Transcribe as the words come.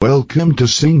Welcome to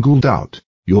Singled Out,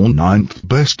 your ninth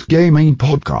best gaming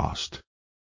podcast.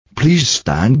 Please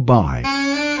stand by.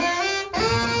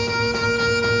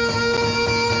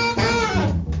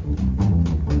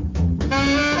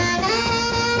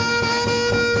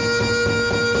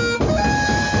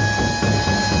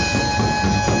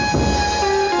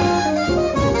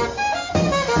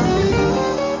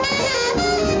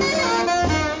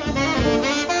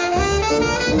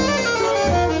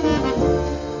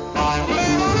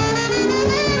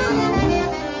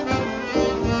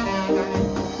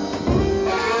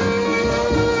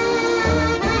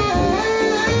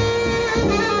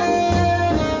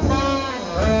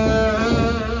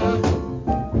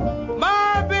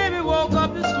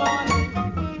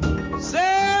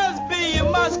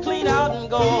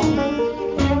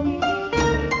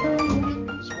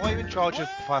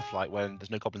 Firefight when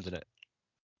there's no goblins in it.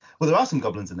 Well, there are some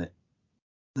goblins in it.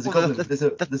 There's a goblin. There's a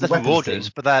weapons marauders,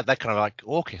 team. but they're kind of like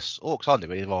orcs, aren't they?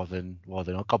 Really, rather than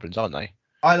goblins, aren't they?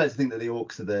 I like to think that the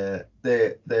orcs are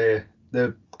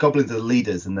the goblins are the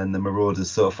leaders, and then the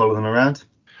marauders sort of follow them around.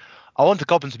 I want the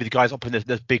goblins to be the guys up in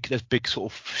those big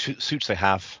sort of suits they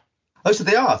have. Oh, so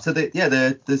they are. So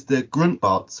there's the grunt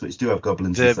bots, which do have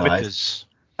goblins inside. The Rippers.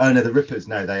 Oh no, the Rippers.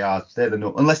 No, they are. They're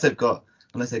the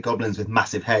unless they're goblins with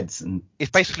massive heads. And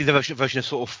it's basically the version of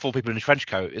sort of four people in a trench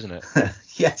coat, isn't it?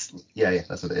 Yes. Yeah,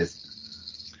 that's what it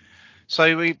is.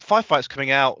 So Firefight's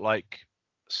coming out like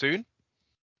soon.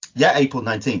 Yeah, April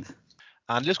 19th.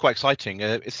 And it looks quite exciting.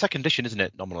 It's second edition, isn't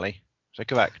it? Nominally, is that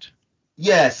correct?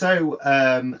 Yeah. So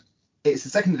it's the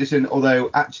second edition, although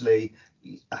actually,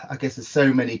 I guess there's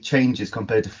so many changes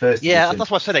compared to first edition. Yeah,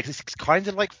 that's what I said. It's kind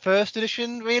of like first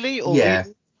edition, really, or yeah.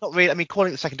 really? Not really. I mean, calling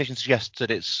it the second edition suggests that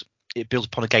it builds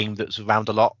upon a game that's around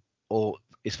a lot, or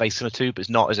it's very similar to, but it's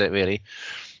not, is it really?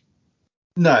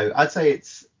 No, I'd say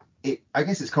I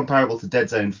guess it's comparable to Dead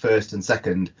Zone first and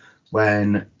second,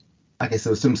 when I guess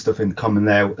there was some stuff in common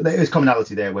there. There was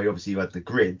commonality there, where obviously you had the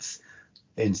grids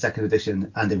in second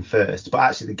edition and in first, but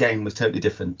actually the game was totally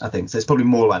different, I think. So it's probably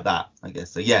more like that, I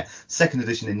guess. So yeah, second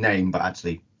edition in name, but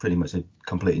actually pretty much a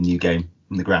completely new game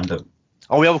from the ground up.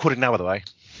 Oh, we are recording now, by the way.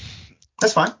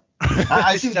 That's fine.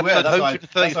 I seem weird. That's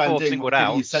why I'm doing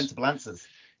giving you sensible answers.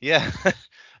 Yeah.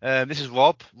 This is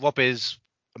Rob. Rob is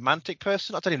a Mantic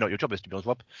person. I don't even know what your job is, to be honest,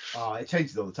 Rob. Oh, it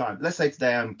changes all the time. Let's say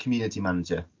today I'm community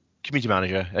manager. Community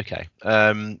manager. Okay.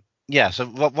 Yeah. So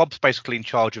Rob's basically in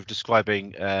charge of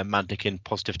describing Mantic in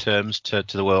positive terms to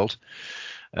the world,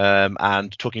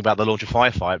 and talking about the launch of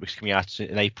Firefight, which is coming out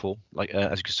in April. Like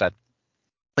as you said,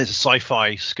 it's a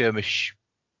sci-fi skirmish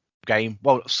game.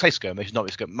 Well, say skirmish,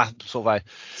 not sort of a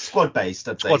squad based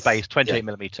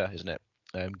 28mm, isn't it?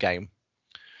 Game.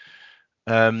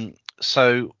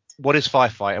 So what is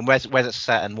Firefight, and where's it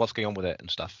set, and what's going on with it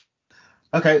and stuff?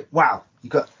 Okay, wow, you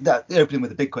got that opening with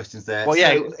the big questions there. Well,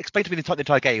 yeah, explain to me the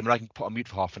entire game, and I can put on mute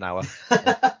for half an hour.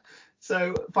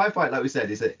 So Firefight, like we said,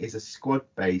 is a squad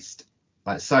based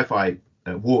like sci-fi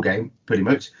war game, pretty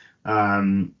much,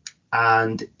 and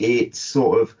it's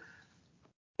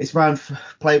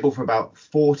playable for about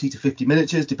 40 to 50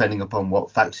 miniatures, depending upon what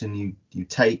faction you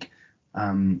take.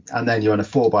 And then you're on a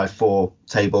 4x4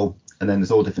 table, and then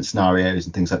there's all different scenarios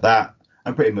and things like that.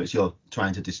 And pretty much you're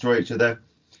trying to destroy each other.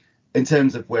 In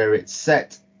terms of where it's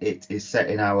set, it is set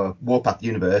in our Warpath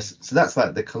universe. So that's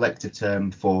like the collective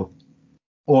term for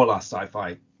all our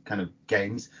sci-fi kind of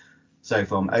games. So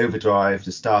from Overdrive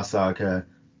to Star Saga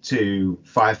to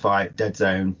Firefight, Dead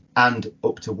Zone, and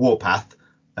up to Warpath,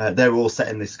 they're all set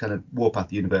in this kind of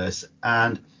Warpath universe.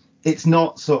 And it's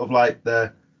not sort of like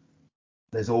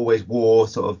there's always war,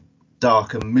 sort of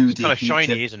dark and moody. It's kind of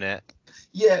shiny, isn't it?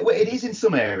 Yeah, well, it is in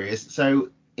some areas. So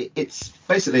it's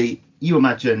basically, you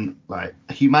imagine like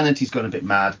humanity's gone a bit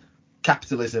mad.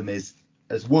 Capitalism has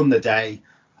won the day,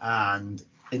 and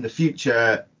in the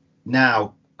future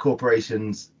now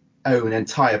corporations own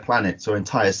entire planets or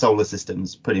entire solar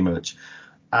systems pretty much,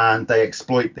 and they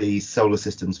exploit these solar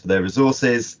systems for their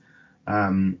resources,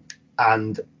 and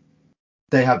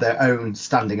they have their own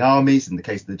standing armies in the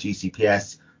case of the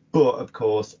GCPS. But of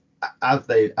course, as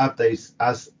they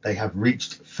have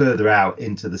reached further out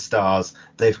into the stars,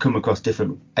 they've come across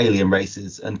different alien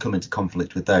races and come into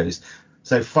conflict with those.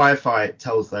 So Firefight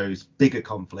tells those bigger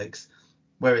conflicts,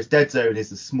 whereas Dead Zone is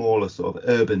the smaller sort of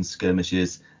urban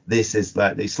skirmishes. This is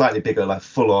like the slightly bigger, like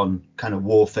full-on kind of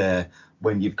warfare,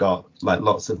 when you've got like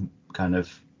lots of kind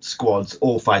of squads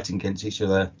all fighting against each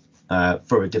other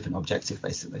for a different objective,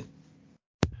 basically.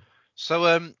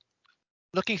 So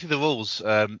looking through the rules,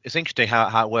 it's interesting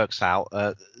how it works out.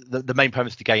 The main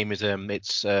premise of the game is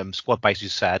it's squad based, as you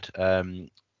said.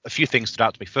 A few things stood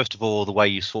out to me. First of all, the way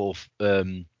you sort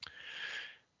of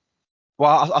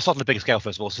Well, I'll start on the bigger scale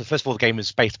first of all. So first of all, the game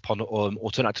is based upon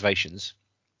alternate activations.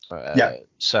 Yeah.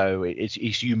 So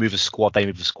it's you move a squad, they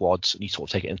move the squads, and you sort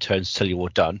of take it in turns till you're all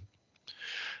done.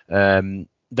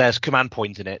 There's command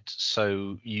points in it,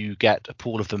 so you get a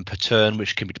pool of them per turn,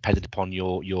 which can be dependent upon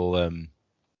your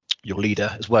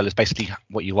leader, as well as basically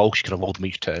what you roll. You kind of roll them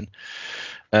each turn,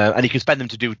 and you can spend them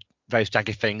to do various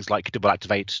janky things like double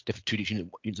activate different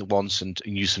 2D units at once, and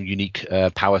use some unique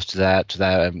powers to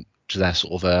their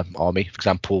sort of army. For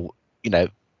example,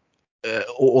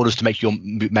 orders to make your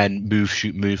men move,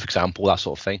 shoot, move, for example, that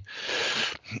sort of thing.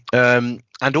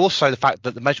 And also the fact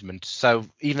that the measurement, so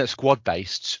even at squad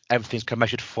based, everything's kind of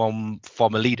measured from a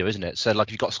leader, isn't it? So like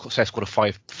if you've got say a squad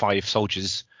of five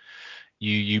soldiers,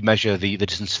 you measure the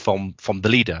distance from the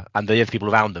leader, and the other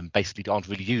people around them basically aren't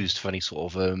really used for any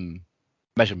sort of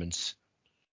measurements.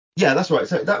 Yeah, that's right.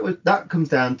 So that comes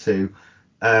down to,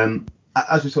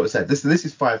 as we sort of said, this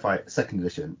is Firefight Second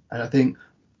Edition, and I think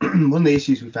one of the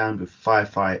issues we found with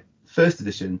Firefight First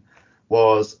Edition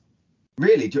was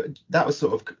really that was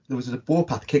sort of, there was a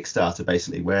Warpath Kickstarter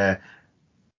basically where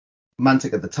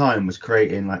Mantic at the time was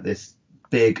creating like this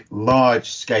big,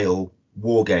 large scale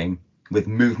war game with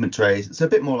movement trays. So a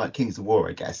bit more like Kings of War,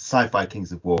 I guess, sci-fi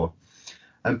Kings of War.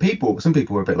 And some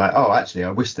people were a bit like, oh, actually,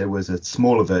 I wish there was a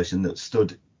smaller version that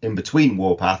stood in between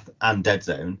Warpath and Dead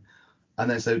Zone. And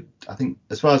then, so I think,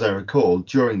 as far as I recall,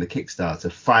 during the Kickstarter,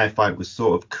 Firefight was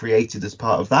sort of created as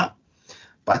part of that.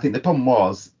 But I think the problem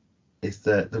is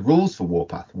that the rules for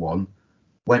Warpath 1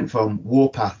 went from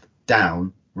Warpath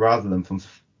down rather than from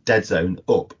Dead Zone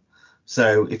up.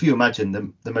 So if you imagine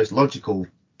the most logical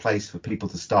place for people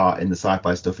to start in the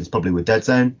sci-fi stuff is probably with Dead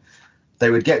Zone.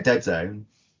 They would get Dead Zone.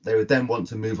 They would then want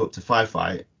to move up to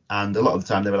Firefight. And a lot of the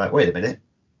time they were like, wait a minute,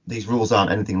 these rules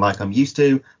aren't anything like I'm used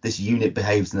to. This unit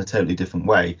behaves in a totally different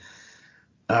way.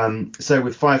 So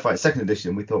with Firefight Second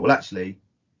Edition, we thought, well, actually,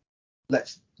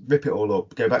 let's rip it all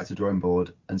up, go back to the drawing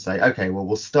board and say, okay, well,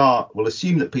 we'll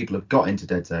assume that people have got into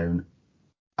Dead Zone.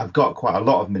 I've got quite a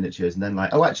lot of miniatures, and then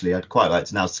like, oh, actually, I'd quite like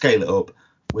to now scale it up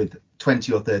with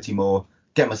 20 or 30 more,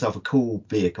 get myself a cool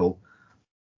vehicle,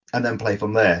 and then play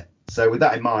from there. So with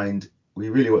that in mind, we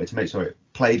really wanted to make sure it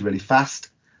played really fast.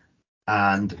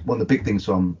 And one of the big things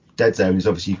from Dead Zone is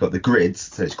obviously you've got the grids,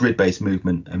 so it's grid-based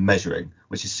movement and measuring,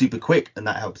 which is super quick, and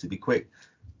that helps it be quick.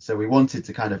 So we wanted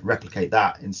to kind of replicate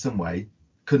that in some way.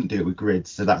 Couldn't do it with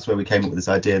grids, so that's where we came up with this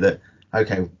idea that,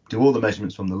 okay, do all the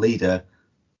measurements from the leader,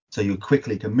 so you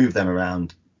quickly can move them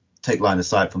around, take line of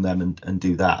sight from them, and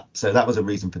do that. So that was a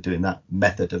reason for doing that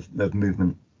method of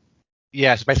movement.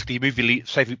 Yeah, so basically you move your leader,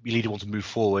 say if your leader wants to move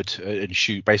forward and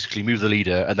shoot, basically move the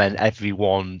leader, and then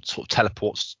everyone sort of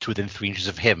teleports to within 3 inches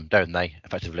of him, don't they,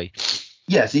 effectively?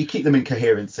 Yeah, so you keep them in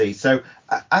coherency. So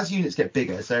as units get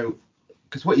bigger, so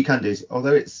because what you can do is,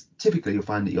 although it's typically you'll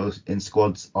find that you're in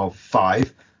squads of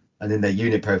 5, and in their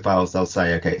unit profiles they'll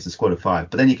say, okay, it's a squad of 5,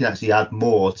 but then you can actually add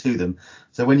more to them.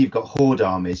 So when you've got horde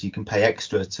armies, you can pay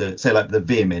extra to, say like the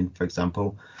Veermin, for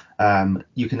example.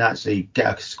 You can actually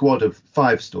get a squad of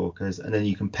 5 stalkers, and then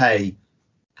you can pay,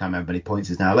 can't remember how many points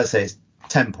it is now, let's say it's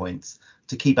 10 points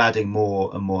to keep adding more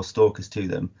and more stalkers to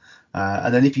them.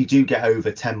 And then if you do get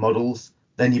over 10 models,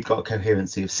 then you've got a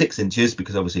coherency of 6 inches,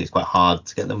 because obviously it's quite hard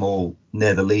to get them all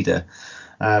near the leader.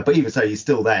 But even so, you're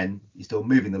still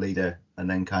moving the leader and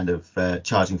then kind of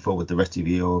charging forward the rest of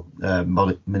your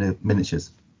miniatures.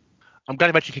 I'm glad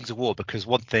you mentioned Kings of War, because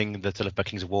one thing that I love about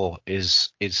Kings of War is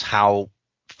how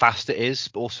fast it is,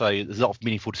 but also there's a lot of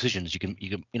meaningful decisions you can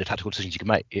tactical decisions you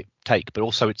can take, but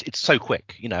also it's so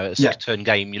quick. A 6-turn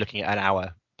game, you're looking at an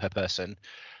hour per person.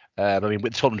 I mean,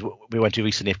 with the tournament we went to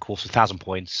recently, of course, 1,000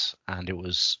 points, and it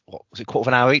was quarter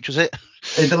of an hour each, was it?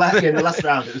 In the last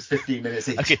round, it was 15 minutes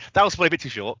each. Okay, that was probably a bit too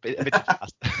short, a bit too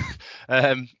fast.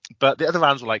 But the other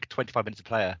rounds were like 25 minutes a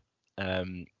player,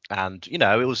 and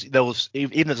there was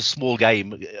even as a small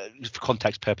game, for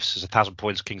context purposes, 1,000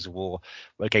 points Kings of War,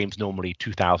 where games normally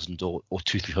 2,000 or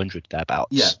 200-300 thereabouts.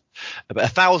 Yeah. But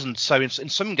 1,000. So in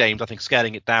some games, I think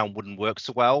scaling it down wouldn't work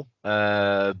so well.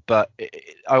 But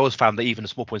I always found that even the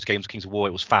small points games, Kings of War,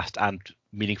 it was fast and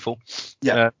meaningful.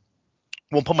 Yeah.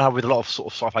 One problem I have with a lot of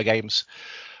sort of sci-fi games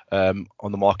on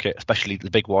the market, especially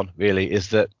the big one, really,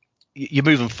 is that you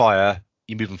move and fire.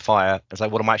 It's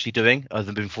like, what am I actually doing other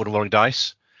than moving forward and rolling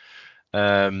dice?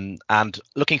 And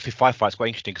looking through Firefight is quite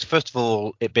interesting, because first of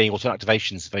all, it being alternate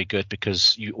activations is very good,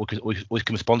 because you always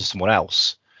can respond to someone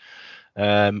else.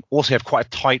 Also, you have quite a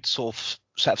tight sort of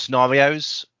set of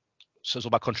scenarios, so it's all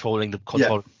about controlling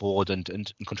the board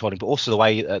and controlling, but also the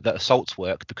way that assaults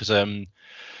work, because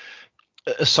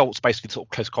assaults basically sort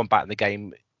of close combat in the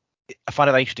game. I find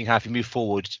it interesting how if you move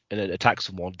forward and attack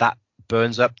someone, that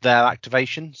burns up their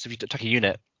activation. So if you attack a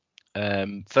unit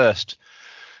first,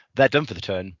 they're done for the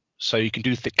turn. So you can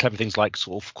do clever things like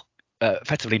sort of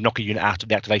effectively knock a unit out of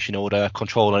the activation order,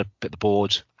 control a bit of the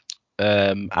board,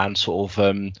 and sort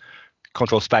of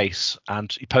control space.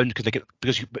 And your opponent,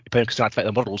 because your opponent can activate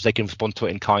their models, they can respond to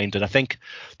it in kind. And I think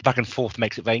the back and forth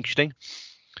makes it very interesting.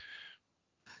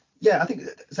 Yeah, I think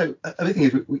so. The other thing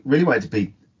is we really wanted to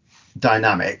be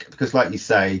dynamic because, like you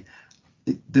say,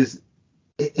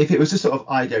 if it was just sort of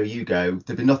I go, you go,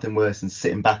 there'd be nothing worse than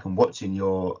sitting back and watching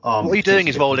your army. What you're doing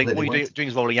is rolling. What you're doing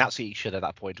is rolling out to each other at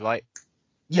that point, right?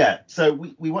 Yeah. So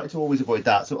we wanted to always avoid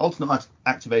that. So alternate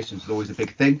activations is always a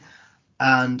big thing,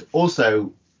 and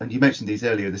also, and you mentioned these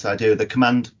earlier, this idea of the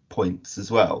command points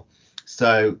as well.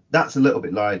 So that's a little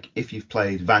bit like if you've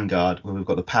played Vanguard, where we've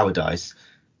got the power dice.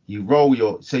 You roll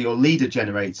your leader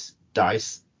generates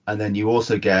dice, and then you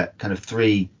also get kind of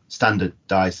 3 standard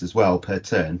dice as well per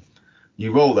turn.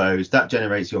 You roll those, that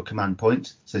generates your command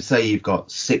point. So say you've got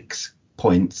 6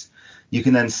 points, you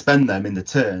can then spend them in the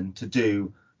turn to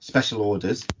do special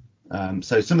orders.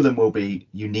 So some of them will be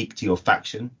unique to your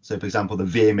faction. So for example, the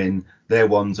Veermen, their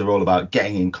ones are all about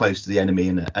getting in close to the enemy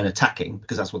and attacking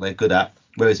because that's what they're good at,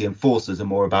 whereas the Enforcers are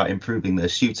more about improving their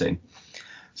shooting.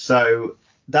 So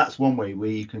that's one way where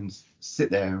you can sit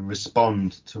there and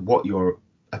respond to what your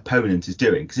opponent is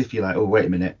doing. Because if you're like, oh, wait a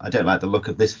minute, I don't like the look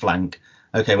of this flank.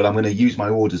 Okay, well, I'm going to use my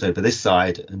orders over this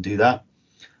side and do that.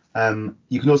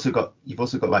 You've also got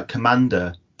like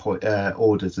commander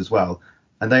orders as well,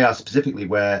 and they are specifically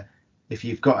where if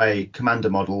you've got a commander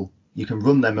model, you can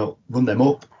run them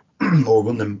up or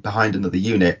run them behind another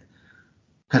unit,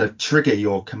 kind of trigger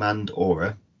your command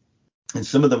aura. And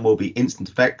some of them will be instant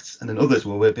effects, and then others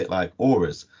will be a bit like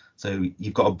auras. So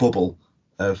you've got a bubble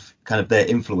of kind of their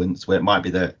influence where it might be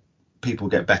that people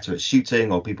get better at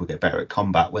shooting or people get better at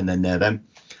combat when they're near them.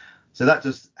 So that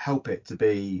does help it to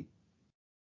be,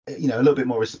 a little bit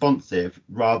more responsive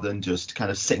rather than just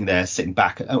kind of sitting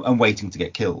back and waiting to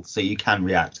get killed. So you can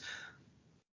react.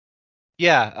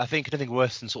 Yeah, I think nothing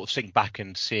worse than sort of sitting back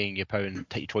and seeing your opponent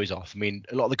take your toys off. I mean,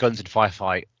 a lot of the guns in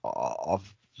Firefight are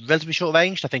relatively short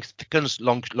ranged. I think the guns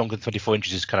longer than 24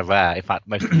 inches is kind of rare. In fact,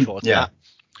 most of them shorter than that.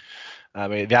 I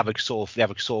mean, the average sort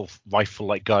of rifle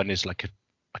like gun is like an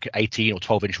 18 or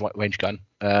 12 inch range gun.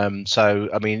 So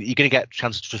I mean, you're going to get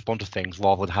chances to respond to things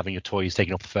rather than having your toys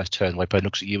taken off the first turn where opponent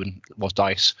looks at you and rolls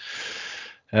dice.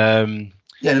 And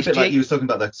a bit like you were talking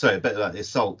about a bit like the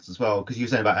assaults as well, because you were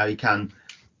saying about how you can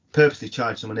purposely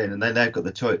charge someone in, and then they've got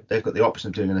the option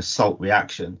of doing an assault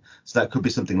reaction. So that could be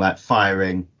something like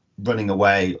firing, running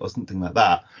away, or something like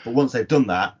that. But once they've done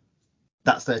that,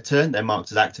 that's their turn. They're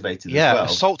marked as activated as well. Yeah,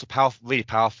 assaults are powerful, really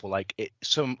powerful. Like it,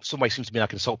 some way seems to be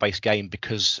like an assault-based game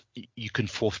because you can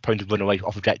force opponent to run away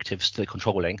off objectives to the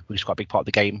controlling, which is quite a big part of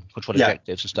the game, controlling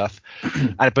objectives and stuff.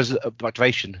 And it does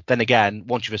activation. Then again,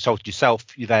 once you've assaulted yourself,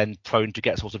 you're then prone to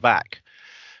get assaulted back.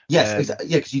 Yes, exactly.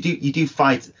 Yeah, because you do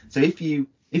fight. So if you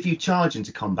charge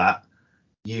into combat,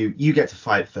 you get to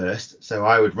fight first. So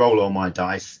I would roll all my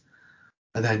dice,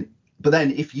 but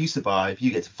then if you survive, you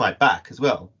get to fight back as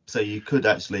well. So you could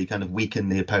actually kind of weaken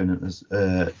the opponent as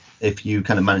if you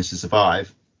kind of manage to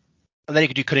survive. And then you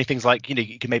could do cunning things like,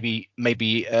 you can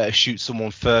maybe shoot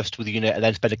someone first with a unit and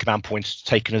then spend a command point to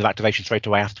take another activation straight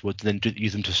away afterwards, and then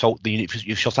use them to assault the unit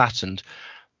you've shot at, and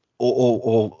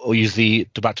or use the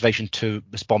double activation to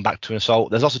respond back to an assault.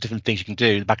 There's lots of different things you can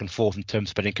do back and forth in terms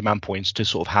of spending command points to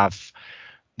sort of have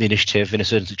the initiative in a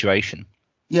certain situation.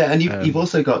 Yeah, and you've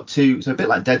also got two, so a bit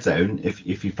like Dead Zone. If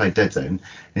you've played Dead Zone,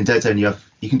 in Dead Zone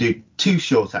you can do 2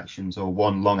 short actions or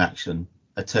 1 long action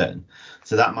a turn.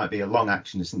 So that might be a long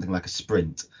action is something like a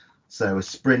sprint. So a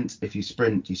sprint, if you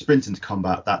sprint into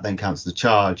combat, that then counts as a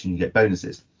charge and you get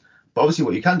bonuses. But obviously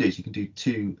what you can do is you can do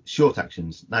 2 short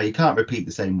actions. Now you can't repeat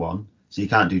the same one, so you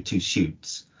can't do 2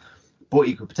 shoots. But what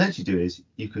you could potentially do is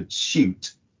you could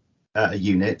shoot at a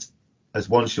unit as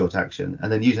 1 short action and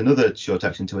then use another short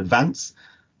action to advance.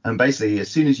 And basically, as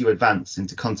soon as you advance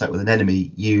into contact with an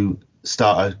enemy, you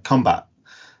start a combat.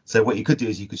 So what you could do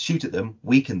is you could shoot at them,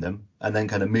 weaken them, and then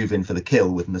kind of move in for the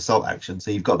kill with an assault action. So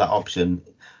you've got that option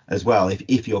as well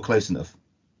if you're close enough.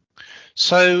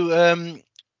 So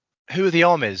who are the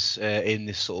armies in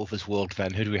this this world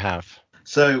then? Who do we have?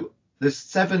 So there's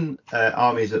 7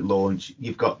 armies at launch.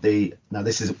 You've got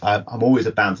I'm always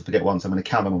bound to forget one, so I'm going to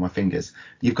count them on my fingers.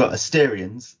 You've got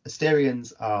Asterians.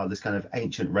 Asterians are this kind of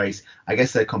ancient race. I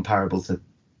guess they're comparable to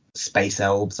space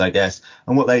elves, I guess.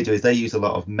 And what they do is they use a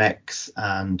lot of mechs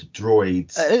and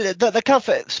droids. They're kind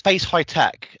of space high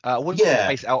tech. I wouldn't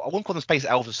call them space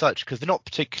elves as such because they're not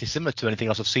particularly similar to anything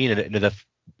else I've seen in other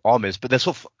armies, but they're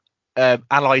sort of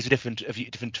allies of different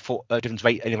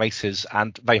races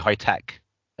and very high tech.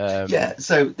 Very high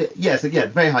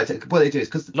tech. What they do is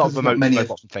because A lot of there's not remotes, many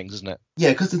robots, and things, isn't it?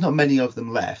 because there's not many of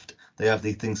them left. They have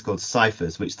these things called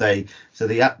ciphers, which the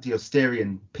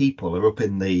Asterian people are up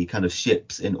in the kind of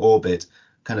ships in orbit,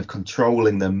 kind of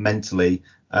controlling them mentally,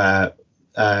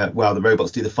 while the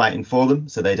robots do the fighting for them,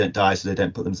 so they don't die, so they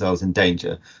don't put themselves in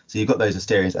danger. So you've got those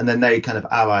Asterians, and then they kind of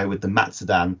ally with the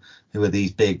Matsudan, who are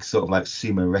these big sort of like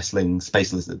sumo wrestling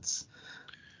space lizards.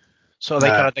 So they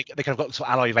kind of got sort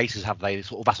of ally races, have they?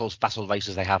 Sort of vassal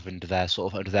races they have under their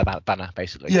banner,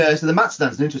 basically. Yeah, so the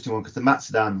Matsudan's an interesting one because the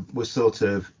Matsudan was sort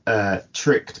of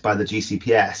tricked by the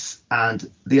GCPS and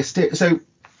the so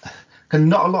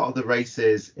not a lot of the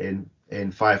races in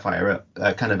Firefight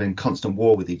are kind of in constant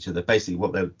war with each other. Basically,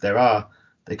 what they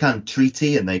can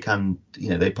treaty, and they can,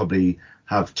 they probably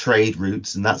have trade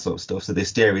routes and that sort of stuff. So the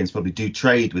Asterians probably do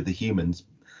trade with the humans.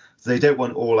 So they don't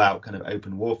want all out kind of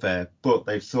open warfare, but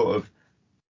they've sort of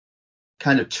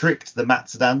kind of tricked the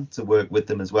Matsudan to work with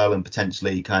them as well, and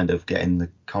potentially kind of get in the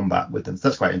combat with them. So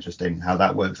that's quite interesting how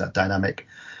that works, that dynamic.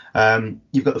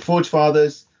 You've got the Forge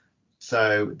Fathers.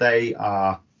 So they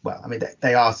are,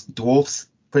 they are dwarfs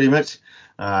pretty much.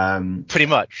 Pretty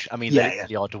much. I mean,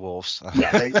 they are dwarfs. What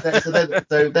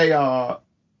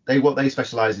they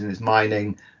specialize in is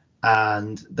mining,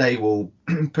 and they will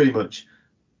pretty much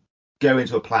go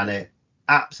into a planet,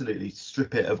 absolutely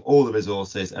strip it of all the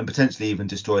resources, and potentially even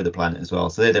destroy the planet as well.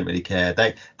 So they don't really care.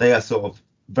 They are sort of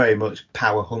very much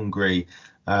power hungry,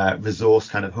 resource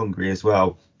kind of hungry as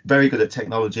well. Very good at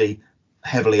technology,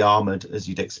 heavily armored as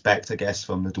you'd expect, I guess,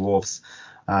 from the dwarfs.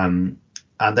 And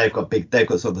they've got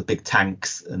sort of the big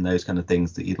tanks and those kind of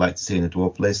things that you'd like to see in a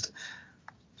dwarf list.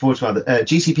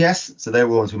 GCPS, so they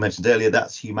were the ones we mentioned earlier.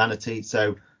 That's humanity.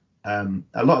 So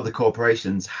a lot of the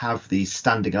corporations have these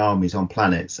standing armies on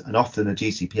planets, and often the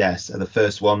GCPS are the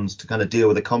first ones to kind of deal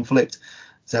with a conflict.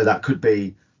 So that could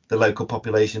be the local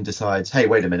population decides, hey,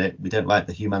 wait a minute, we don't like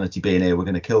the humanity being here, we're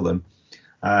going to kill them.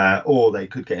 Or they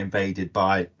could get invaded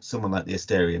by someone like the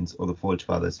Asterians or the Forge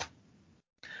Fathers.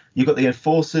 You've got the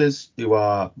Enforcers, who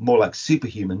are more like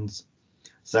superhumans.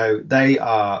 So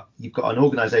you've got an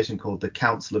organization called the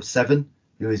Council of Seven,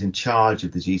 who is in charge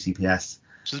of the GCPS.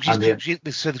 So the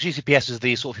GCPS is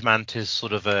the sort of humanity's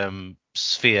sort of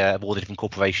sphere of all the different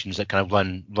corporations that kind of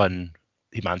run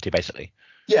humanity, basically.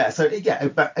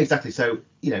 Exactly. So,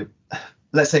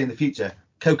 let's say in the future,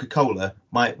 Coca-Cola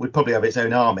would probably have its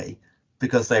own army,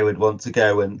 because they would want to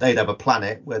go, and they'd have a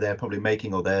planet where they're probably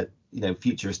making all their,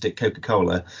 futuristic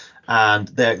Coca-Cola, and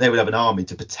they would have an army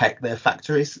to protect their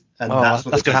factories. And that's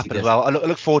going to happen as well. I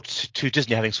look forward to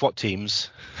Disney having SWAT teams.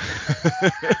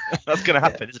 That's going to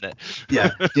happen, isn't it?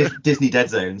 Yeah, Disney Dead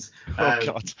Zones.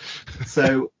 God.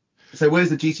 So whereas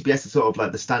the GCPS are sort of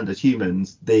like the standard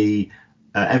humans, the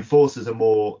Enforcers are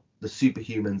more the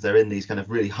superhumans. They're in these kind of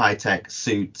really high-tech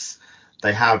suits.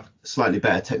 They have slightly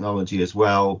better technology as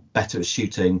well, better at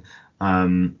shooting,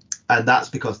 and that's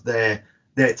because they're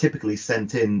typically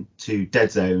sent in to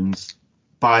dead zones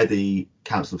by the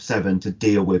Council of Seven to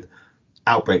deal with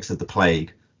outbreaks of the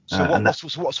plague. So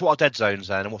what are dead zones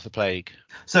then, and what's the plague?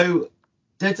 So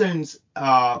dead zones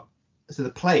are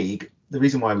the plague. The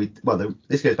reason why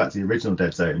this goes back to the original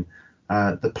dead zone.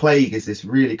 The plague is this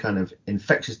really kind of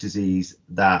infectious disease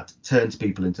that turns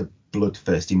people into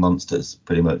bloodthirsty monsters,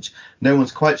 pretty much. No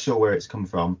one's quite sure where it's come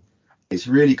from. It's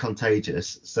really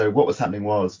contagious. So what was happening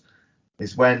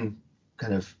is when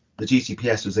kind of the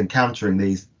GCPS was encountering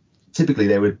these, typically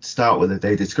they would start with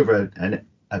they discover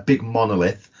a big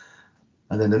monolith,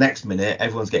 and then the next minute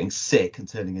everyone's getting sick and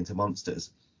turning into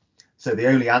monsters. So the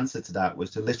only answer to that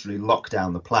was to literally lock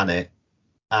down the planet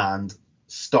and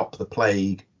stop the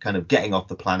plague kind of getting off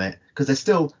the planet, because they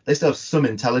still have some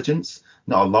intelligence,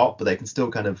 not a lot, but they can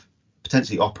still kind of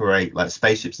potentially operate like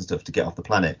spaceships and stuff to get off the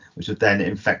planet, which would then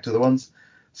infect other ones.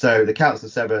 So the Council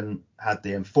of Seven had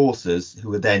the Enforcers, who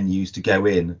were then used to go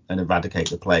in and eradicate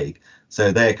the plague.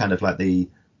 So they're kind of like the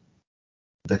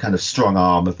kind of strong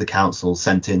arm of the council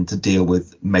sent in to deal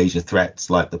with major threats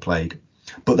like the plague.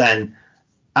 But then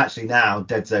actually now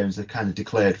dead zones are kind of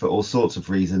declared for all sorts of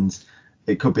reasons.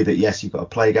 It could be that, yes, you've got a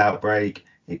plague outbreak.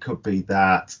 It could be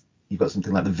that you've got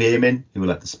something like the vermin, who are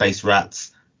like the space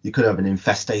rats. You could have an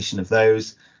infestation of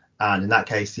those. And in that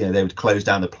case, they would close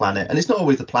down the planet. And it's not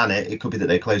always the planet. It could be that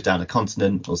they close down a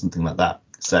continent or something like that.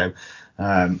 So,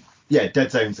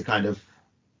 dead zones are kind of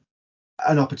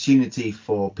an opportunity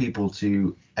for people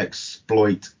to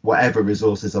exploit whatever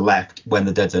resources are left when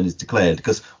the dead zone is declared.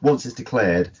 Because once it's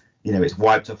declared, it's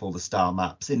wiped off all the star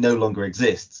maps. It no longer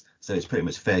exists. So it's pretty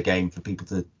much fair game for people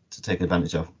to take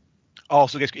advantage of. Oh,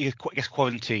 so it gets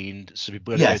quarantined, so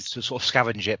people are going Yes. to sort of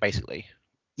scavenge it, basically.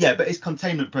 Yeah, but its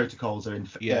containment protocols are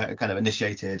kind of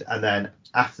initiated, and then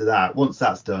after that, once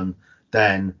that's done,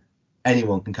 then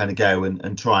anyone can kind of go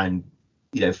and try and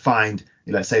find,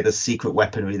 let's say there's secret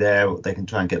weaponry there, they can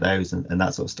try and get those and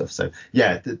that sort of stuff. So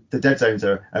yeah, the dead zones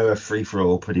are a free for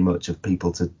all pretty much of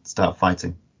people to start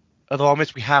fighting. Other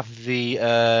armies, we have the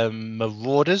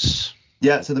Marauders.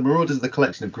 Yeah, so the Marauders are the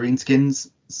collection of greenskins.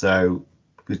 So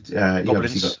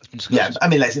Goblins. I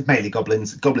mean, it's mainly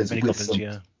goblins. Goblins Many with goblins, some.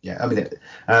 yeah. Yeah, I mean,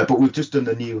 but we've just done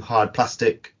the new hard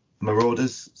plastic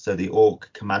Marauders, so the Orc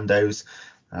Commandos.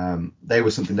 They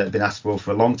were something that had been asked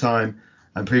for a long time,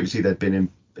 and previously they'd been in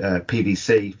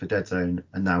PVC for Dead Zone,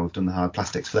 and now we've done the hard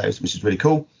plastics for those, which is really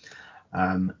cool.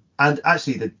 And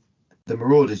actually, the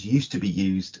Marauders used to be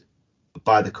used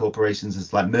by the corporations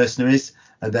as like mercenaries,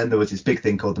 and then there was this big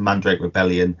thing called the Mandrake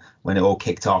Rebellion when it all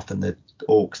kicked off and the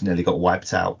orcs nearly got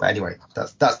wiped out. But anyway,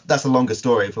 that's a longer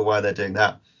story for why they're doing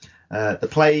that. The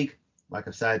Plague, like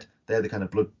I've said, they're the kind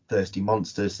of bloodthirsty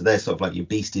monsters, so they're sort of like your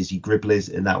beasties, your gribblies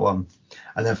in that one.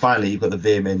 And then finally you've got the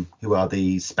Vermin, who are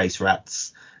the space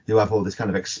rats, who have all this kind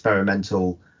of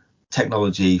experimental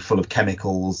technology full of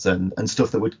chemicals and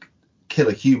stuff that would kill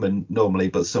a human normally,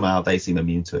 but somehow they seem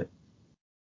immune to it.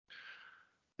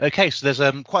 Okay, so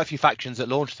there's quite a few factions at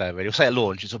launch there, really. We'll say at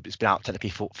launch, it's been out technically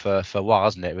for a while,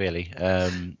 hasn't it, really?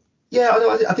 Yeah,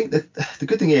 I think that the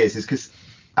good thing is because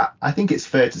I think it's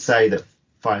fair to say that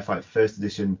Firefight First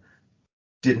Edition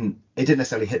didn't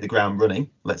necessarily hit the ground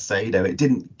running. Let's say, it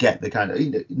didn't get the kind of,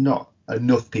 not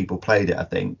enough people played it, I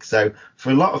think. So for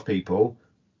a lot of people,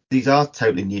 these are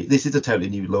totally new. This is a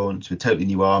totally new launch with totally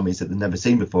new armies that they've never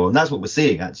seen before, and that's what we're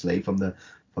seeing actually from the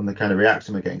kind of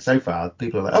reaction we're getting so far.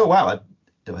 People are like, oh wow, I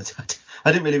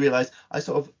didn't really realize. I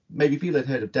sort of, maybe people had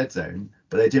heard of Dead Zone,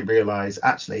 but they didn't realize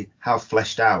actually how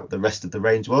fleshed out the rest of the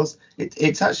range was.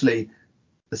 It's actually,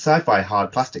 the sci-fi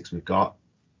hard plastics we've got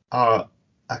are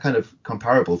kind of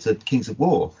comparable to Kings of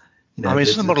War. I mean,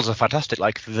 some of the models are fantastic,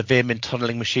 like the Vermin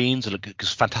tunneling machines, or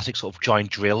fantastic sort of giant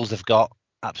drills they've got.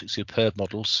 Absolutely superb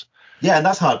models. Yeah, and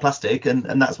that's hard plastic,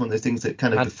 and that's one of those things that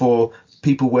kind of before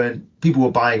people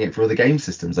were buying it for other game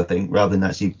systems, I think, rather than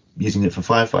actually using it for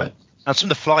Firefight. And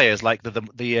some of the flyers, like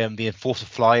the Enforcer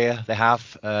flyer they have,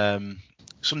 some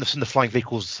of the flying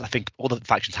vehicles, I think all the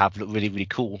factions have, look really, really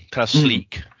cool, kind of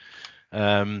sleek,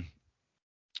 sort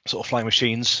of flying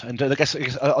machines. And I guess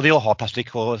are they all hard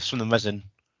plastic or some of them resin?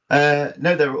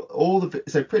 No, they're all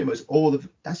pretty much all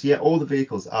the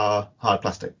vehicles are hard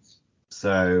plastic.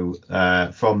 So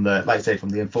from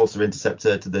the Enforcer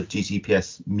Interceptor to the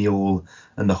GCPS Mule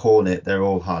and the Hornet, they're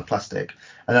all hard plastic.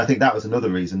 And I think that was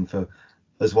another reason for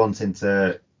us wanting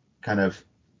to kind of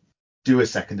do a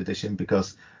second edition,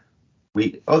 because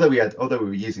although we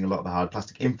were using a lot of the hard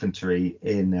plastic infantry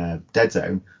in Dead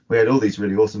Zone, we had all these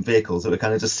really awesome vehicles that were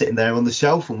kind of just sitting there on the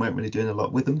shelf and weren't really doing a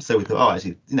lot with them. So we thought,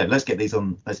 actually, let's get these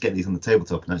on the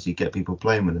tabletop and actually get people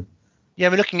playing with them. Yeah,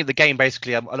 we're looking at the game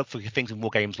basically. I look for things in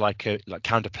war games like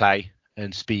counterplay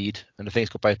and speed, and I think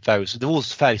it's got both those. The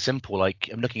rules are fairly simple. Like,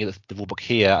 I'm looking at the rulebook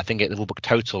here. I think the rulebook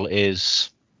total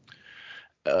is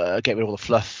get rid of all the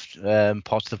fluff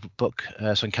parts of the book, so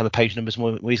I can count the page numbers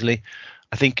more easily.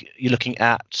 I think you're looking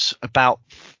at about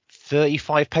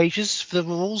 35 pages for the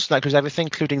rules. That includes everything,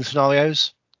 including the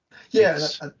scenarios. Yeah,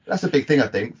 that's a big thing. I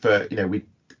think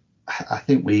I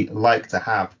think we like to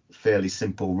have fairly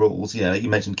simple rules. You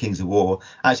mentioned Kings of War.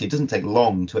 Actually, it doesn't take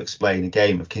long to explain a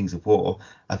game of Kings of War.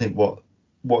 I think what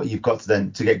you've got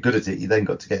to get good at it, you then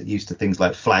got to get used to things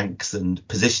like flanks and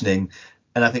positioning.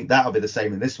 And I think that'll be the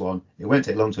same in this one. It won't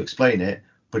take long to explain it,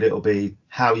 but it'll be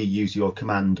how you use your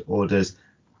command orders,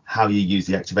 how you use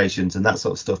the activations, and that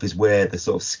sort of stuff is where the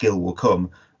sort of skill will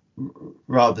come,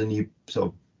 rather than you sort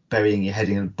of burying your head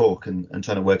in a book and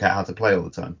trying to work out how to play all the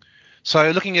time.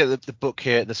 So looking at the book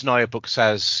here, the scenario book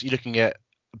says you're looking at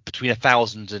between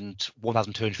 1,000 and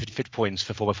 1,250 points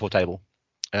for 4x4 table.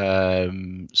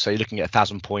 So you're looking at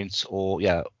 1,000 points, or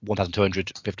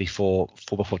 1,250 for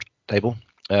 4x4 table.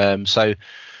 So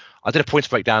I did a points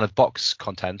breakdown of box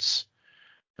contents.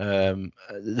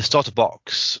 The starter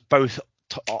box, both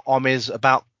armies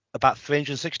about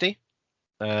 360.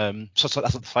 So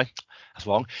that's fine. That's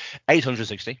wrong.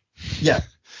 860. Yeah.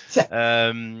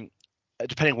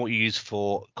 Depending on what you use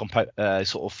for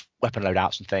sort of weapon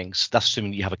loadouts and things, that's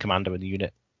assuming you have a commander in the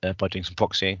unit by doing some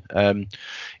proxying.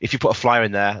 If you put a flyer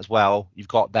in there as well, you've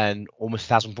got then almost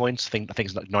 1,000 points. I think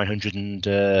it's like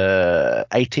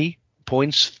 980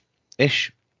 points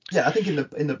ish. Yeah, I think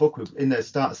in the book, in the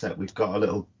starter set, we've got a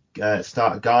little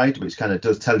starter guide, which kind of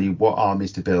does tell you what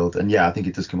armies to build. And yeah, I think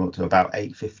it does come up to about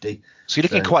 850. So you're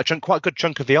looking at quite a good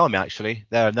chunk of the army actually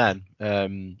there and then.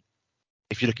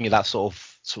 If you're looking at that sort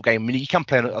of game, I mean, you can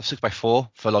play a 6x4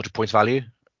 for a larger points value.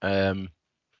 But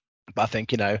I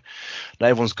think, not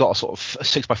everyone's got a sort of a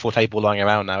 6x4 table lying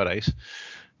around nowadays.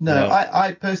 No,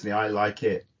 I personally, I like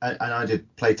it. And I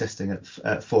did play testing at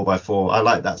 4x4. I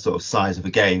like that sort of size of a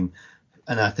game.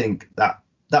 And I think that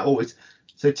always,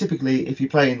 so typically if you're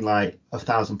playing like a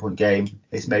 1,000-point game,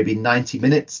 it's maybe 90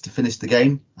 minutes to finish the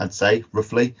game, I'd say,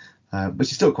 roughly, which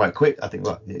is still quite quick. I think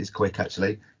it is quick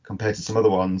actually compared to some other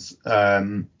ones.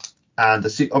 And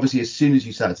obviously, as soon as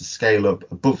you start to scale up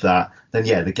above that, then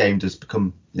yeah, the game does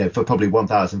become, for probably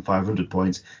 1,500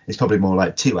 points, it's probably more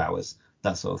like 2 hours,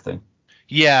 that sort of thing.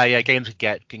 Yeah, games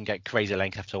can get crazy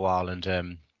length after a while,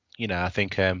 and I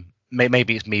think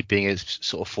maybe it's me being a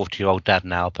sort of 40-year-old dad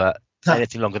now, but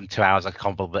anything longer than 2 hours I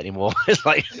can't bother anymore. It's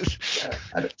like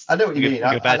I know what you mean.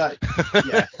 I like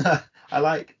yeah. I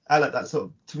like that sort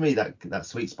of, to me, that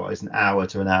sweet spot is an hour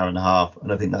to an hour and a half,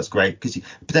 and I think that's great because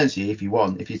potentially if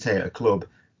you stay at a club,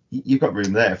 you've got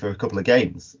room there for a couple of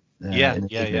games.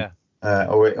 Yeah.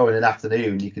 Or in an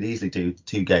afternoon you could easily do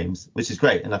 2 games, which is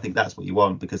great, and I think that's what you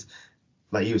want because,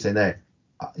 like you were saying there,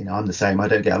 I'm the same. I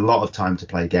don't get a lot of time to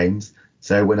play games,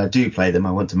 so when I do play them,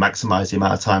 I want to maximise the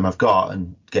amount of time I've got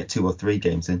and get 2 or 3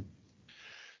 games in.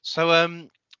 So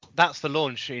that's the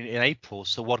launch in April.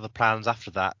 So what are the plans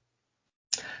after that?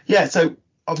 Yeah, so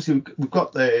obviously we've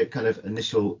got the kind of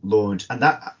initial launch, and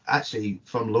that actually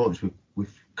from launch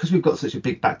because we've got such a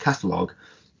big back catalogue,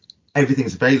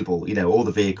 everything's available. All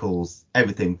the vehicles,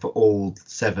 everything for all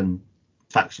 7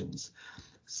 factions.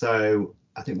 So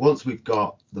I think once we've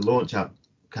got the launch app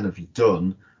kind of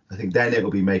done, I think then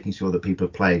it'll be making sure that people are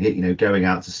playing it. Going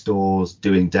out to stores,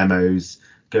 doing demos,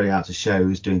 going out to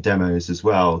shows, doing demos as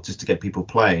well, just to get people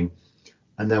playing.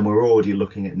 And then we're already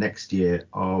looking at next year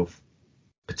of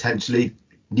potentially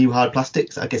new hard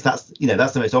plastics. I guess that's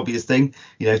the most obvious thing,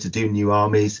 to do new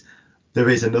armies. There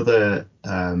is another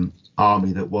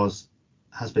army that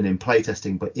has been in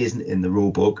playtesting but isn't in the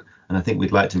rule book, and I think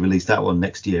we'd like to release that one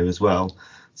next year as well.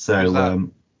 So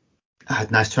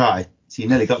nice try. So you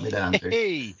nearly got me there, Andrew.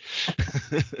 Hey.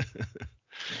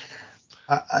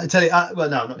 I tell you, well,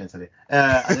 no, I'm not going to tell you.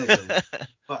 I know you will.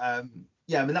 But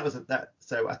yeah, I mean that was that.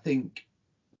 So I think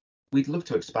we'd love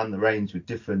to expand the range with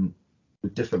different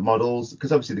models,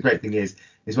 because obviously the great thing is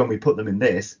when we put them in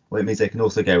this, well, it means they can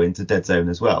also go into Dead Zone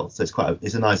as well. So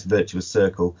it's a nice virtuous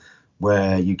circle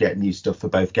where you get new stuff for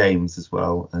both games as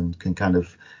well, and can kind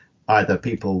of either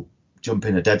people jump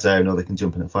in at Dead Zone or they can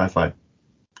jump in at Firefight.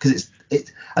 Because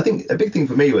I think a big thing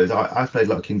for me was I played a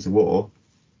lot of Kings of War,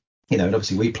 and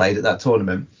obviously we played at that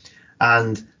tournament.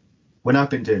 And when I've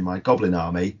been doing my Goblin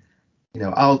army,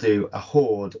 I'll do a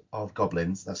horde of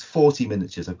goblins. That's 40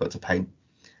 miniatures I've got to paint.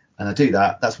 And I do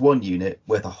that. That's one unit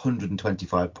worth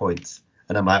 125 points.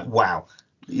 And I'm like, wow,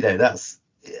 that's,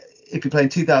 if you're playing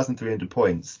 2,300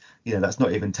 points, that's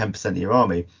not even 10% of your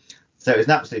army. So it was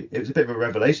a bit of a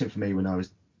revelation for me when I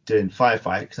was doing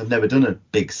Firefight, because I've never done a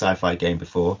big sci-fi game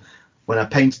before. When I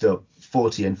painted up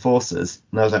 40 enforcers,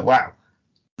 and I was like, wow,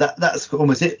 that's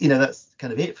almost it. That's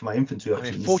kind of it for my infantry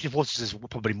options. I mean, 40 enforcers is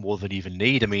probably more than you even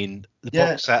need. I mean, the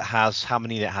box set has how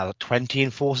many? It has 20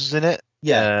 enforcers in it.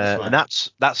 Yeah, that's right. And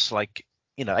that's like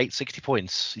 860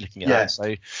 points you're looking at. Yeah. That.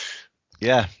 So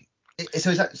yeah.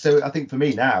 So I think for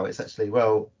me now it's actually,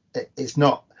 it's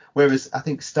not. Whereas I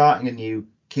think starting a new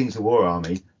Kings of War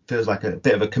army feels like a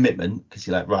bit of a commitment, because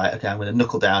you're like, right, okay, I'm going to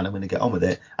knuckle down, I'm going to get on with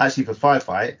it. Actually, for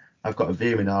Firefight, I've got a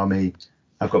Veerman army,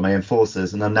 I've got my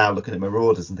enforcers, and I'm now looking at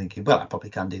Marauders and thinking, well, I probably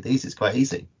can do these. It's quite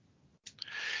easy.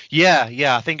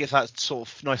 Yeah, I think it's that sort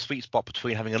of nice sweet spot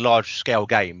between having a large scale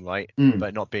game, right,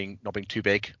 but not being too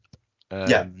big.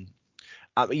 Yeah.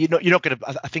 You're not going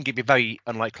to. I think it'd be very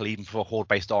unlikely, even for a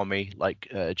horde-based army like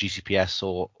GCPS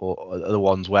or other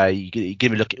ones, where you're going to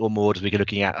be looking at Marauders. We're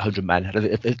looking at 100 men. I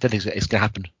don't think it's going to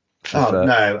happen.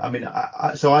 No, I mean,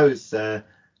 I was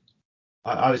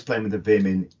playing with the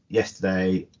Veerman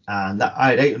yesterday, and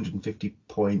I had 850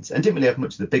 points, and didn't really have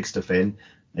much of the big stuff in.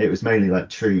 It was mainly like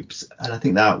troops, and I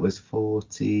think that was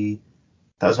 40.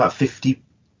 That was about 50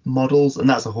 models, and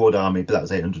that's a horde army, but that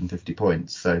was 850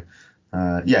 points. So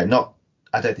I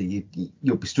don't think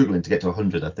you'll be struggling to get to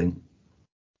 100, I think.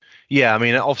 Yeah, I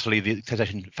mean, obviously the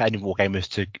expectation for any war game is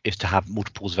to have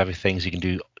multiples of everything, so you can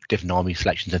do different army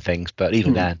selections and things. But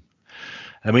even then,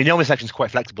 I mean, the army selection is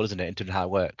quite flexible, isn't it, in terms of how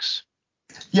it works?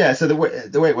 Yeah. So the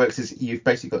way it works is you've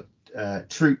basically got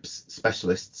troops,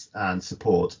 specialists, and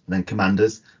support, and then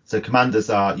commanders. So commanders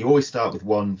you always start with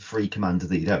one free commander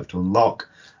that you don't have to unlock,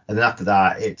 and then after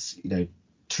that it's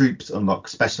troops unlock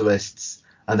specialists,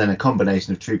 and then a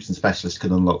combination of troops and specialists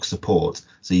can unlock support.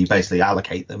 So you basically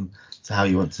allocate them to how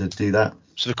you want to do that.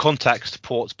 So the contact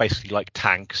support's basically like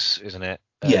tanks, isn't it?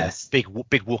 Yes. Big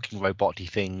walking robot-y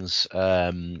things,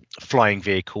 flying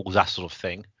vehicles, that sort of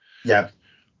thing. Yeah.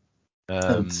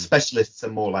 And specialists are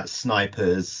more like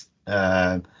snipers,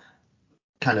 kind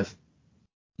of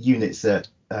units that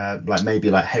like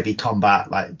maybe like heavy combat,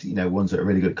 like, you know, ones that are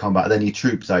really good at combat. And then your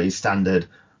troops are your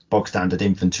bog standard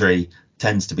infantry.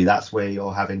 Tends to be, that's where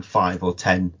you're having 5 or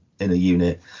 10 in a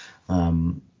unit.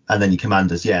 And then your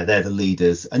commanders, yeah, they're the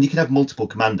leaders. And you can have multiple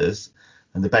commanders,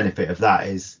 and the benefit of that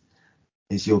is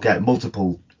you'll get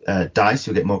multiple dice,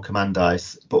 you'll get more command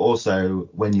dice, but also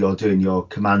when you're doing your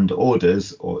command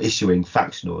orders or issuing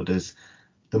faction orders,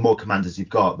 the more commanders you've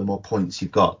got, the more points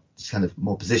you've got, kind of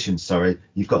more positions,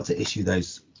 you've got to issue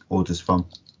those orders from.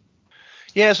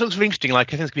 Yeah, so it looks really interesting. Like,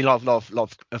 I think there's going to be a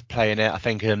lot of play in it. I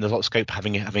think there's a lot of scope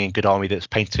having a good army that's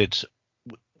painted,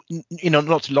 you know,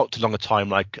 not too long a time.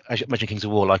 Like, as you mentioned, Kings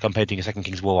of War, like I'm painting a second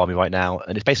Kings of War army right now,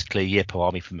 and it's basically a year per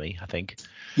army for me, I think.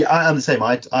 Yeah, I'm the same.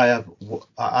 I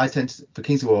tend to, for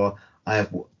Kings of War, I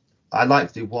like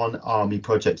to do one army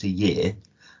project a year,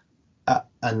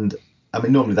 and I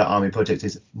mean normally that army project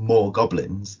is more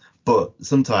goblins, but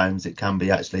sometimes it can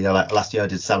be actually. Like last year I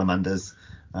did salamanders.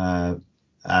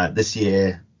 This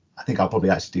year I think I'll probably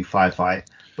actually do Firefight.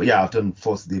 But yeah, I've done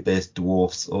Force of the Abyss,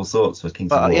 dwarfs, all sorts for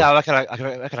Kings of War. Yeah, I could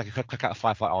crack out a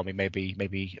Firefight army maybe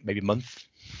a month.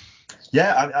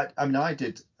 Yeah, I mean, I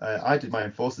did my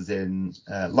enforcers in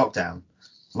lockdown.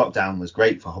 Lockdown was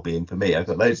great for hobbying for me. I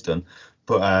got loads done,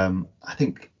 but I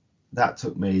think that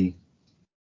took me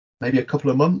maybe a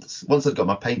couple of months. Once I'd got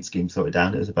my paint scheme sorted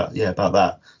down, it was about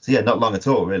that. So yeah, not long at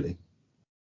all, really.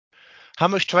 How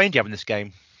much terrain do you have in this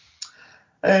game?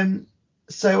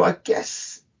 So I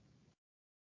guess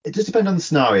it does depend on the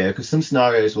scenario, because some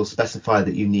scenarios will specify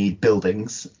that you need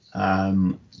buildings,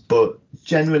 but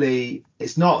generally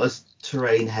it's not as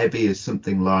terrain heavy as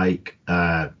something like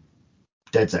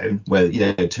Dead Zone, where, you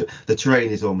know, the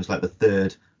terrain is almost like the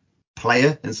third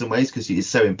player in some ways, because it's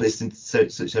so integral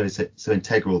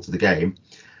to the game.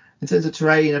 In terms of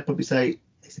terrain, I'd probably say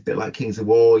it's a bit like Kings of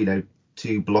War, you know,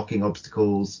 2 blocking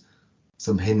obstacles,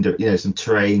 some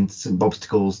terrain, some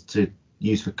obstacles to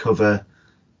use for cover.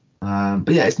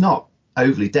 But yeah, it's not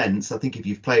overly dense. I think if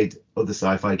you've played other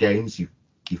sci-fi games,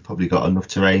 you've probably got enough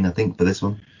terrain, I think, for this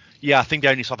one. Yeah, I think the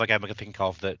only sci-fi game I can think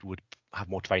of that would have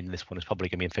more terrain than this one is probably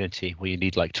going to be Infinity, where you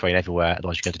need like terrain everywhere,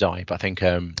 otherwise you're going to die. But I think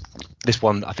this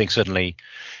one, I think certainly,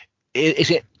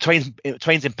 terrain's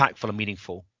impactful and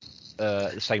meaningful.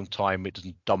 At the same time, it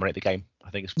doesn't dominate the game.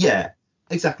 I think it's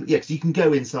exactly. Yeah, because you can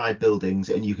go inside buildings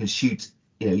and you can shoot.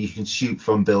 You know, you can shoot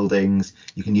from buildings.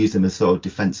 You can use them as sort of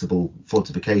defensible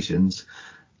fortifications.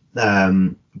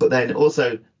 But then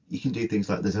also you can do things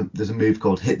like there's a move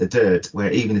called Hit the Dirt,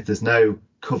 where even if there's no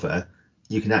cover,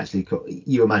 you can actually,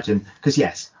 you imagine, because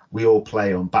yes, we all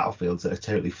play on battlefields that are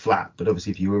totally flat, but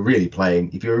obviously if you were really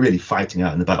fighting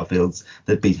out in the battlefields,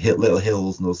 there'd be little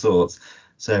hills and all sorts.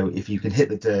 So if you can hit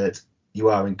the dirt, you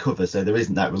are in cover, so there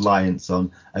isn't that reliance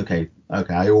on okay,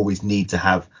 I always need to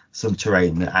have some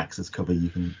terrain that acts as cover. You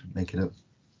can make it up.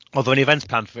 Are there any events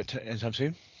planned for it anytime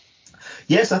soon?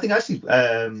 Yes, I think actually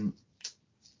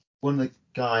one of the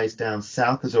guys down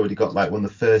south has already got like one of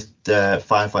the first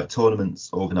Firefight tournaments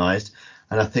organised,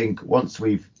 and I think once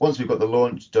we've got the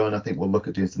launch done, I think we'll look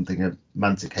at doing something at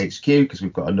Mantic HQ, because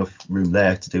we've got enough room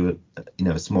there to do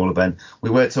a small event. We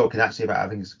were talking actually about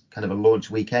having kind of a launch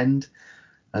weekend,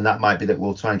 and that might be that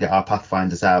we'll try and get our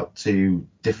Pathfinders out to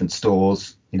different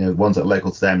stores, you know, ones that are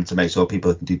local to them, to make sure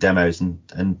people can do demos and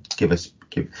take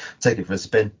it for a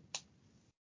spin.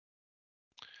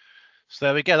 So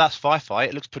there we go. That's Firefight.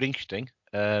 It looks pretty interesting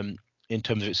in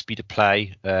terms of its speed of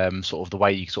play, sort of the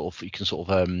way you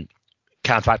can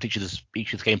counteract each of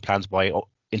the game plans by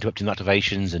interrupting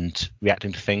activations and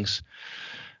reacting to things.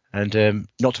 And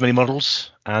not too many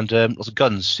models, and lots of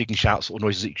guns, so you can shout sort of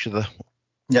noises at each other.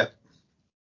 Yep.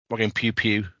 We're going pew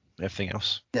pew, everything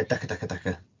else. Yeah, daka daka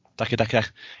daka. Daka daka.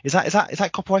 Is that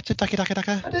copyrighted? Daka daka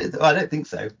daka. I don't think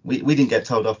so. We didn't get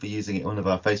told off for using it in one of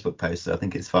our Facebook posts, so I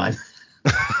think it's fine.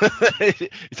 Is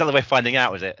that the way of finding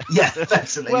out, is it? Yeah,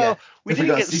 basically. Well, yeah. we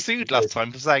didn't get sued last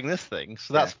time for saying this thing,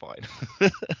 so that's fine. Yeah,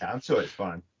 I'm sure it's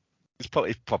fine. It's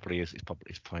probably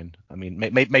fine. I mean,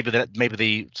 maybe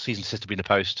the season system will be in the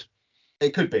post.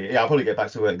 It could be. Yeah, I'll probably get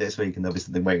back to work this week and there'll be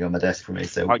something waiting on my desk for me.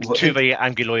 So like two very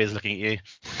angry lawyers looking at you.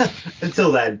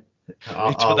 Until then,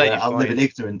 I'll live in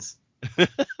ignorance.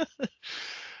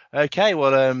 Okay,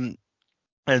 well,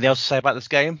 anything else to say about this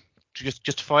game to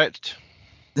justify it?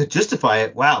 To justify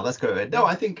it, wow, let's go ahead. No,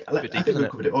 I think Bit deep, we've isn't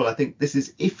it? covered it all. I think this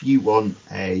is if you want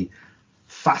a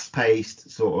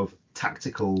fast-paced sort of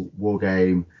tactical war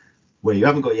game where you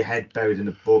haven't got your head buried in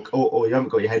a book, or you haven't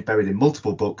got your head buried in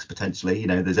multiple books potentially. You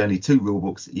know, there's only 2 rule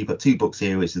books. You've got 2 books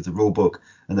here, which is the rule book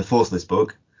and the force list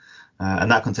book, and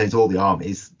that contains all the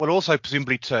armies. Well, also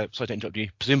presumably sorry to interrupt you.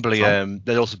 Presumably, Fine.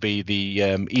 there'll also be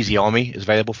the Easy Army is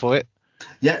available for it.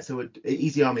 Yeah, so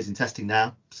Easy Army is in testing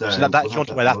now, so So that we'll if you have want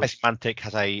to that wear for that, launch. basic Mantic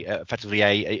has effectively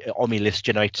a army list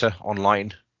generator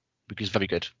online, which is very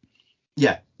good.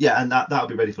 Yeah, and that'll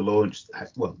be ready for launch.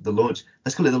 Well, the launch.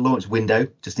 Let's call it the launch window,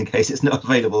 just in case it's not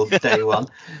available day one.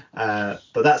 But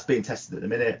that's being tested at the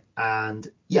minute,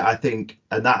 and yeah, I think,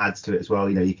 and that adds to it as well.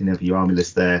 You know, you can have your army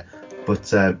list there.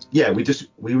 But yeah,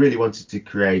 we really wanted to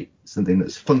create something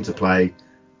that's fun to play,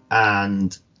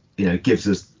 and you know, gives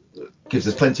us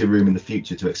plenty of room in the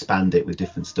future to expand it with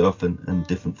different stuff and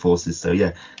different forces. So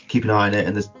yeah, keep an eye on it,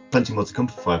 and there's plenty more to come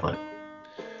for Firefight.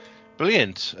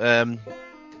 Brilliant.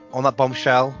 On that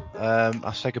bombshell,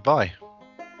 I'll say goodbye.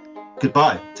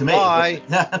 Goodbye to me. Bye.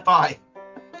 Bye.